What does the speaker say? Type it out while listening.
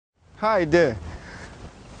Hi there.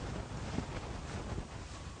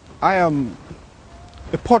 I am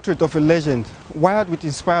a portrait of a legend, wired with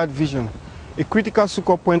inspired vision, a critical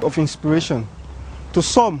succor point of inspiration. To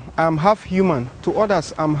some, I am half human. To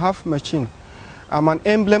others, I am half machine. I am an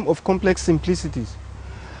emblem of complex simplicities.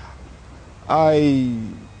 I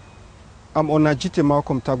am Onajite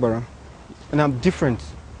Malcolm Tagbarha, and I'm different.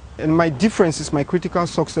 And my difference is my critical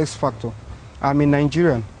success factor. I'm a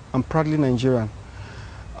Nigerian. I'm proudly Nigerian.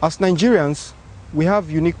 As Nigerians, we have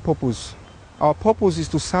unique purpose. Our purpose is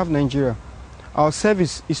to serve Nigeria. Our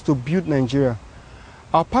service is to build Nigeria.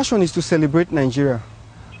 Our passion is to celebrate Nigeria.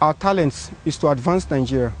 Our talents is to advance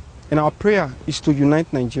Nigeria. And our prayer is to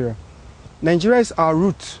unite Nigeria. Nigeria is our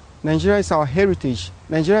root. Nigeria is our heritage.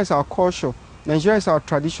 Nigeria is our culture. Nigeria is our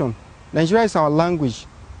tradition. Nigeria is our language.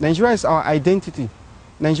 Nigeria is our identity.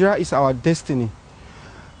 Nigeria is our destiny.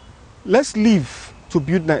 Let's live to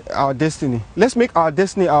build our destiny. Let's make our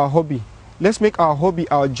destiny our hobby. Let's make our hobby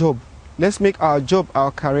our job. Let's make our job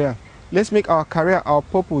our career. Let's make our career our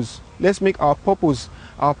purpose. Let's make our purpose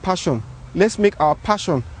our passion. Let's make our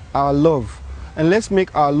passion our love. And let's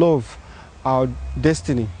make our love our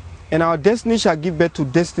destiny. And our destiny shall give birth to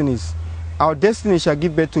destinies. Our destiny shall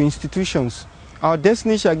give birth to institutions. Our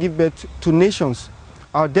destiny shall give birth to nations.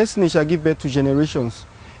 Our destiny shall give birth to generations.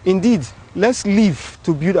 Indeed, let's live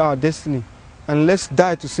to build our destiny. And let's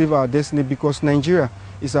die to save our destiny, because Nigeria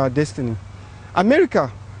is our destiny. America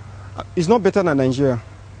is not better than Nigeria.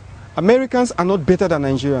 Americans are not better than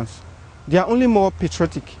Nigerians. They are only more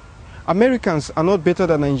patriotic. Americans are not better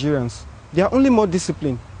than Nigerians. They are only more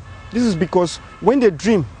disciplined. This is because when they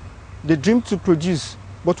dream to produce.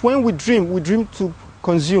 But when we dream to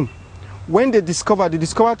consume. When they discover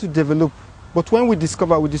to develop. But when we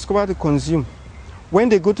discover to consume. When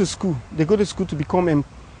they go to school to become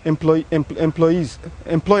employers.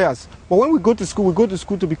 But when we go to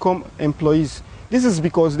school to become employees. This is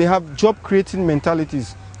because they have job-creating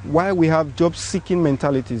mentalities, while we have job-seeking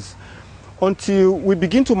mentalities. Until we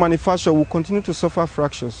begin to manufacture, we'll continue to suffer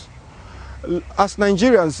fractures. As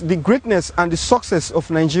Nigerians, the greatness and the success of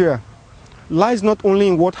Nigeria lies not only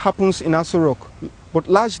in what happens in Aso Rock, but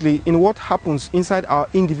largely in what happens inside our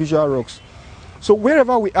individual rocks. So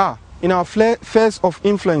wherever we are, in our spheres of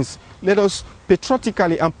influence, let us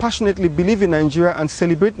patriotically and passionately believe in Nigeria and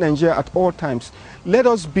celebrate Nigeria at all times. Let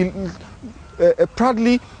us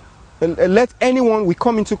proudly let anyone we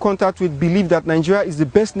come into contact with believe that Nigeria is the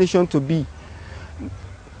best nation to be.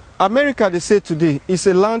 America, they say today, is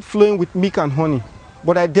a land flowing with milk and honey.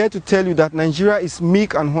 But I dare to tell you that Nigeria is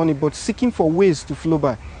milk and honey, but seeking for ways to flow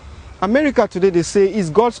by. America today, they say, is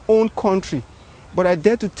God's own country. But I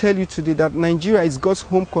dare to tell you today that Nigeria is God's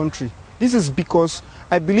home country. This is because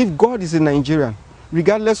I believe God is a Nigerian.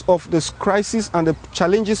 Regardless of this crisis and the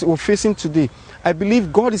challenges we're facing today, I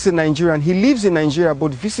believe God is a Nigerian. He lives in Nigeria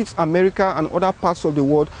but visits America and other parts of the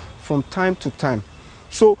world from time to time.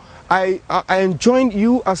 So I enjoin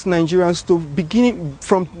you as Nigerians to begin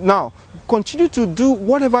from now, continue to do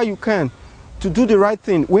whatever you can to do the right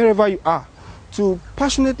thing wherever you are, to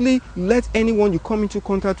passionately let anyone you come into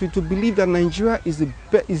contact with to believe that Nigeria is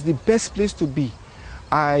the best place to be.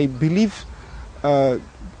 I believe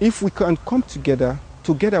if we can come together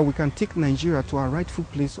we can take Nigeria to our rightful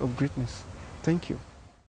place of greatness. Thank you.